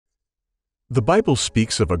The Bible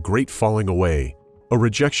speaks of a great falling away, a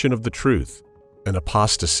rejection of the truth, an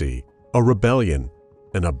apostasy, a rebellion,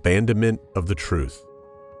 an abandonment of the truth.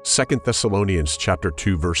 2 Thessalonians chapter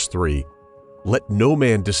 2 verse 3, "Let no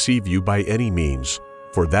man deceive you by any means,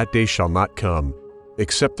 for that day shall not come,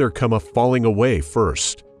 except there come a falling away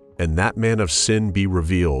first, and that man of sin be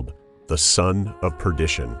revealed, the son of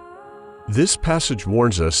perdition." This passage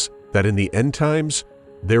warns us that in the end times,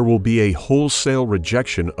 there will be a wholesale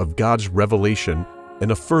rejection of God's revelation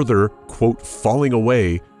and a further, quote, falling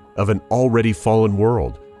away of an already fallen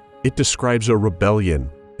world. It describes a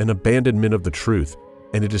rebellion, an abandonment of the truth,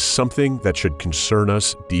 and it is something that should concern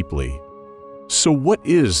us deeply. So what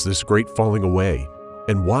is this great falling away,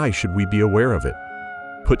 and why should we be aware of it?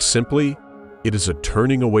 Put simply, it is a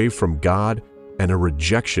turning away from God and a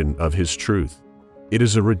rejection of His truth. It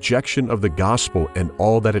is a rejection of the gospel and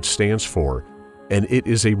all that it stands for, and it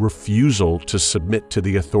is a refusal to submit to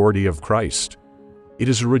the authority of Christ. It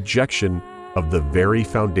is a rejection of the very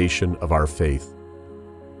foundation of our faith.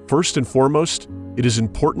 First and foremost, it is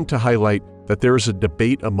important to highlight that there is a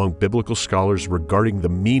debate among biblical scholars regarding the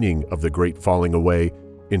meaning of the great falling away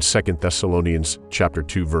in 2 Thessalonians chapter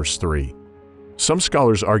 2 verse 3. Some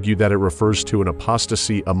scholars argue that it refers to an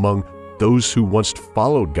apostasy among those who once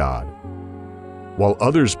followed God, while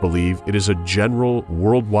others believe it is a general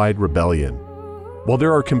worldwide rebellion. While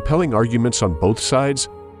there are compelling arguments on both sides,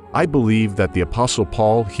 I believe that the Apostle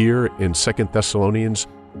Paul here in 2 Thessalonians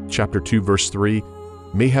chapter 2 verse 3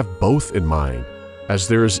 may have both in mind, as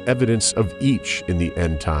there is evidence of each in the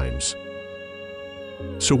end times.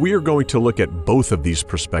 So we are going to look at both of these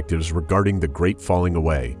perspectives regarding the great falling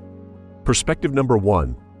away. Perspective number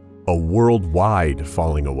one, a worldwide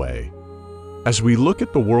falling away. As we look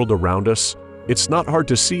at the world around us, it's not hard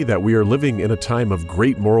to see that we are living in a time of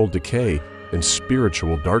great moral decay and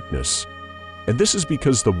spiritual darkness. And this is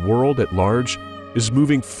because the world at large is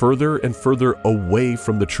moving further and further away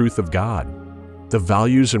from the truth of God. The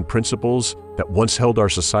values and principles that once held our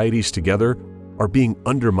societies together are being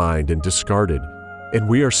undermined and discarded, and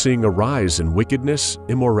we are seeing a rise in wickedness,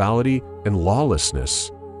 immorality, and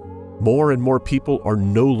lawlessness. More and more people are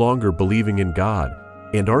no longer believing in God,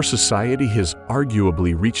 and our society has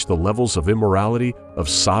arguably reached the levels of immorality of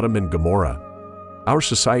Sodom and Gomorrah. Our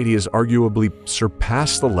society has arguably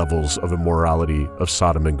surpassed the levels of immorality of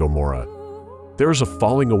Sodom and Gomorrah. There is a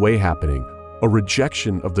falling away happening, a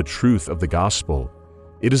rejection of the truth of the gospel.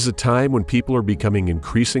 It is a time when people are becoming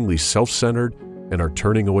increasingly self-centered and are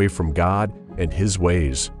turning away from God and His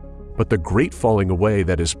ways. But the great falling away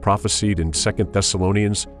that is prophesied in 2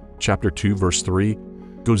 Thessalonians chapter 2 verse 3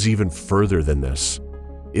 goes even further than this.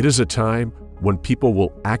 It is a time when people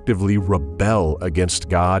will actively rebel against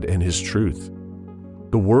God and His truth.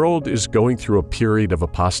 The world is going through a period of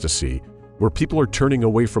apostasy where people are turning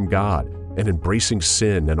away from God and embracing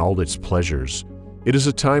sin and all its pleasures. It is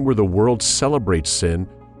a time where the world celebrates sin,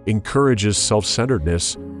 encourages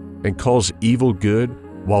self-centeredness, and calls evil good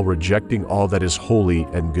while rejecting all that is holy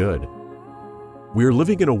and good. We are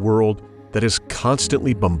living in a world that is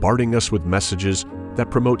constantly bombarding us with messages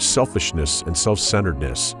that promote selfishness and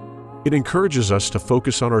self-centeredness. It encourages us to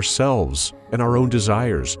focus on ourselves and our own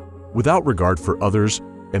desires, without regard for others,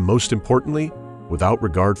 and most importantly, without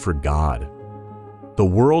regard for God. The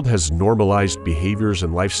world has normalized behaviors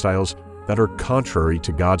and lifestyles that are contrary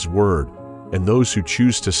to God's Word, and those who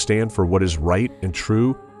choose to stand for what is right and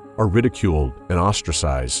true are ridiculed and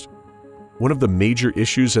ostracized. One of the major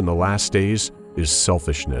issues in the last days is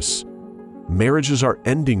selfishness. Marriages are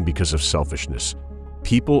ending because of selfishness.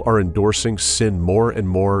 People are endorsing sin more and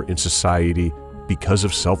more in society because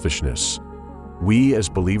of selfishness. We as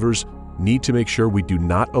believers need to make sure we do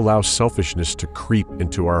not allow selfishness to creep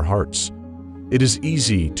into our hearts. It is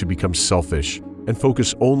easy to become selfish and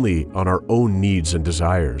focus only on our own needs and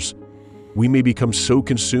desires. We may become so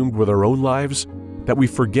consumed with our own lives that we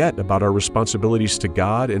forget about our responsibilities to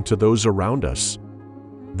God and to those around us.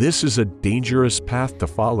 This is a dangerous path to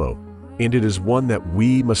follow, and it is one that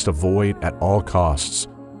we must avoid at all costs,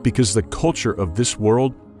 because the culture of this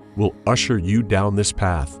world will usher you down this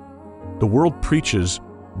path. The world preaches,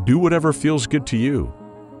 do whatever feels good to you.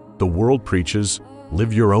 The world preaches,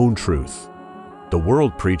 live your own truth. The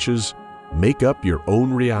world preaches, make up your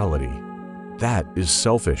own reality. That is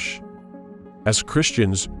selfish. As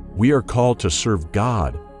Christians, we are called to serve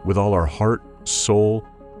God with all our heart, soul,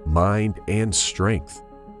 mind, and strength.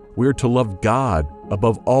 We are to love God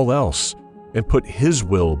above all else and put His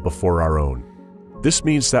will before our own. This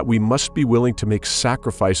means that we must be willing to make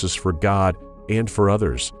sacrifices for God and for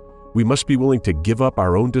others. We must be willing to give up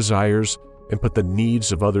our own desires and put the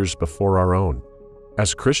needs of others before our own.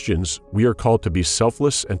 As Christians, we are called to be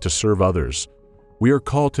selfless and to serve others. We are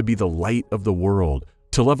called to be the light of the world,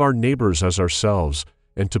 to love our neighbors as ourselves,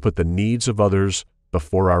 and to put the needs of others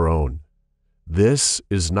before our own. This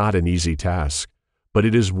is not an easy task, but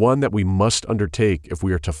it is one that we must undertake if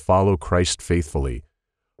we are to follow Christ faithfully.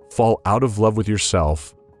 Fall out of love with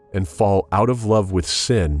yourself, and fall out of love with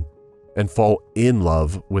sin, and fall in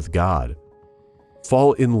love with God.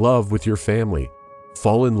 Fall in love with your family.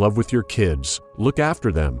 Fall in love with your kids. Look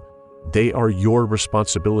after them. They are your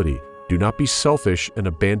responsibility. Do not be selfish and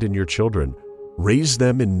abandon your children. Raise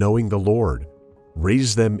them in knowing the Lord.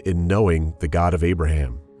 Raise them in knowing the God of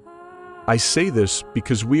Abraham. I say this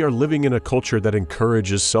because we are living in a culture that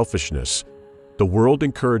encourages selfishness. The world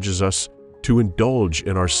encourages us to indulge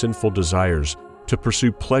in our sinful desires, to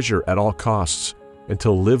pursue pleasure at all costs, and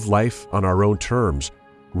to live life on our own terms,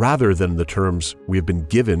 rather than the terms we have been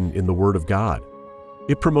given in the Word of God.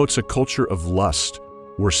 It promotes a culture of lust,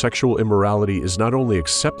 where sexual immorality is not only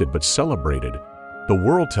accepted but celebrated. The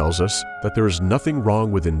world tells us that there is nothing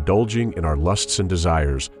wrong with indulging in our lusts and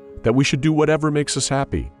desires, that we should do whatever makes us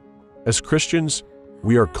happy. As Christians,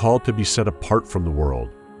 we are called to be set apart from the world.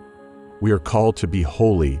 We are called to be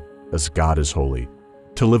holy as God is holy,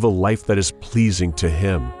 to live a life that is pleasing to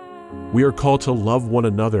Him. We are called to love one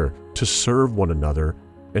another, to serve one another,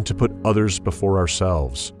 and to put others before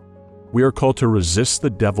ourselves. We are called to resist the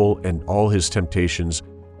devil and all his temptations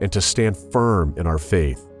and to stand firm in our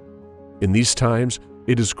faith. In these times,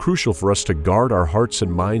 it is crucial for us to guard our hearts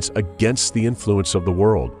and minds against the influence of the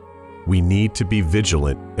world. We need to be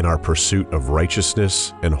vigilant in our pursuit of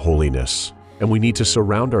righteousness and holiness, and we need to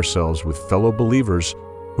surround ourselves with fellow believers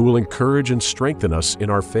who will encourage and strengthen us in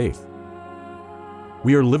our faith.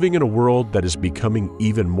 We are living in a world that is becoming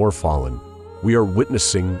even more fallen. We are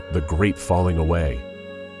witnessing the great falling away.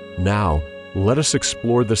 Now, let us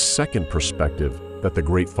explore the second perspective that the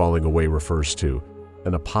great falling away refers to,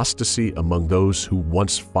 an apostasy among those who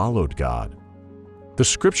once followed God. The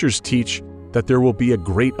Scriptures teach that there will be a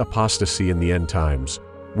great apostasy in the end times,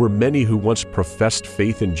 where many who once professed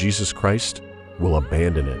faith in Jesus Christ will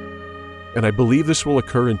abandon it. And I believe this will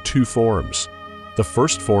occur in two forms. The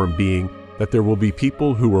first form being that there will be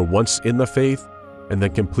people who were once in the faith and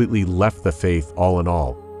then completely left the faith all in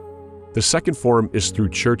all. The second form is through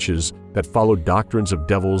churches that follow doctrines of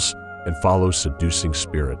devils and follow seducing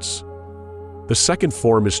spirits. The second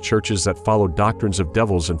form is churches that follow doctrines of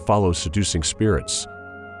devils and follow seducing spirits.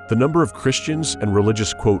 The number of Christians and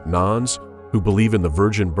religious "nons" who believe in the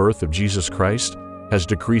virgin birth of Jesus Christ has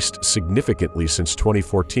decreased significantly since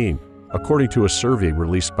 2014, according to a survey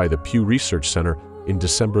released by the Pew Research Center in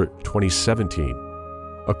December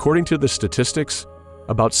 2017. According to the statistics,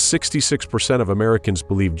 about 66% of Americans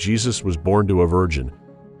believe Jesus was born to a virgin,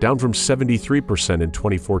 down from 73% in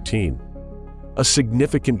 2014. A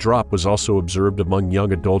significant drop was also observed among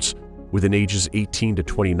young adults within ages 18 to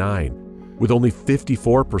 29, with only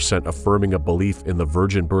 54% affirming a belief in the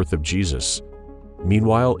virgin birth of Jesus.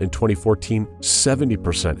 Meanwhile, in 2014,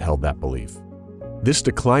 70% held that belief. This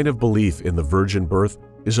decline of belief in the virgin birth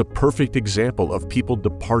is a perfect example of people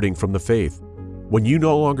departing from the faith. When you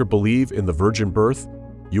no longer believe in the virgin birth,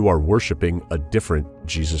 you are worshiping a different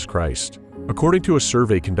Jesus Christ. According to a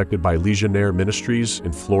survey conducted by Legionnaire Ministries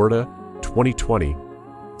in Florida, 2020,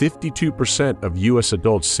 52% of U.S.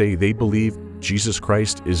 adults say they believe Jesus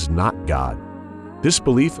Christ is not God. This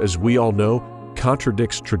belief, as we all know,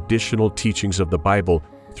 contradicts traditional teachings of the Bible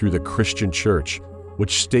through the Christian Church,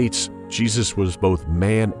 which states Jesus was both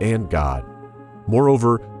man and God.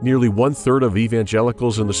 Moreover, nearly one-third of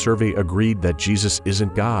evangelicals in the survey agreed that Jesus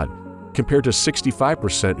isn't God, compared to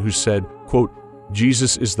 65% who said, quote,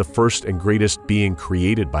 Jesus is the first and greatest being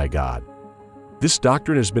created by God. This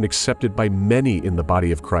doctrine has been accepted by many in the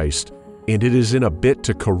body of Christ, and it is in a bit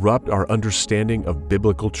to corrupt our understanding of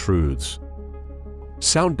biblical truths.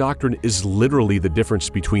 Sound doctrine is literally the difference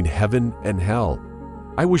between heaven and hell.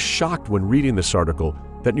 I was shocked when reading this article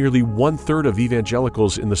that nearly one-third of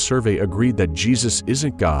evangelicals in the survey agreed that Jesus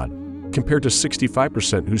isn't God, compared to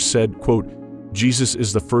 65% who said, quote, Jesus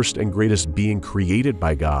is the first and greatest being created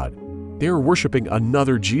by God. They are worshiping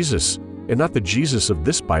another Jesus, and not the Jesus of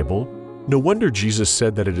this Bible. No wonder Jesus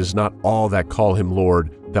said that it is not all that call him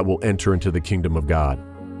Lord that will enter into the kingdom of God.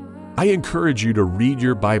 I encourage you to read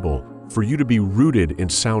your Bible for you to be rooted in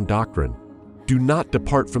sound doctrine. Do not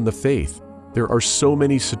depart from the faith. There are so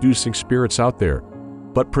many seducing spirits out there,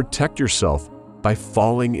 but protect yourself by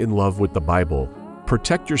falling in love with the Bible.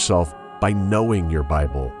 Protect yourself by knowing your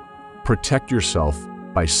Bible. Protect yourself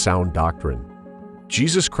by sound doctrine.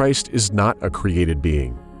 Jesus Christ is not a created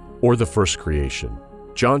being or the first creation.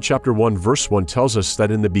 John chapter 1 verse 1 tells us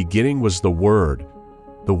that in the beginning was the Word,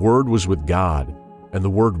 The Word was with God, and the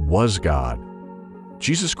Word was God.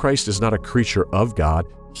 Jesus Christ is not a creature of God.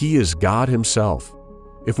 He is God Himself.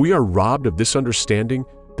 If we are robbed of this understanding,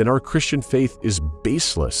 then our Christian faith is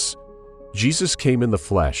baseless. Jesus came in the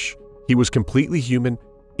flesh. He was completely human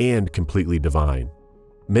and completely divine.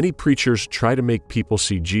 Many preachers try to make people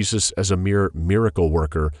see Jesus as a mere miracle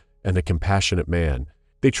worker and a compassionate man.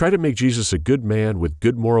 They try to make Jesus a good man with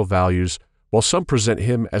good moral values, while some present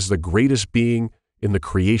Him as the greatest being in the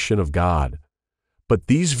creation of God. But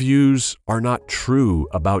these views are not true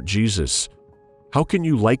about Jesus. How can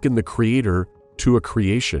you liken the Creator to a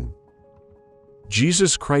creation?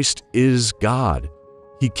 Jesus Christ is God.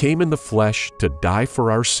 He came in the flesh to die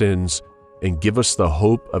for our sins and give us the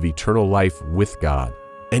hope of eternal life with God.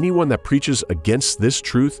 Anyone that preaches against this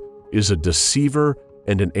truth is a deceiver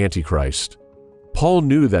and an antichrist. Paul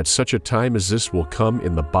knew that such a time as this will come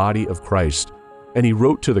in the body of Christ, and he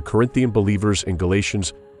wrote to the Corinthian believers in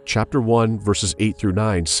Galatians chapter 1, verses 8 through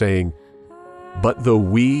 9, saying, "But though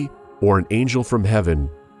we, or an angel from heaven,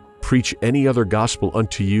 preach any other gospel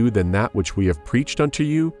unto you than that which we have preached unto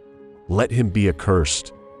you, let him be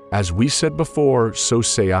accursed. As we said before, so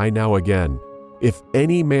say I now again, if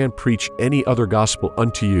any man preach any other gospel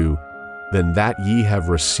unto you than that ye have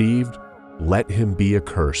received, let him be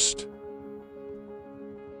accursed."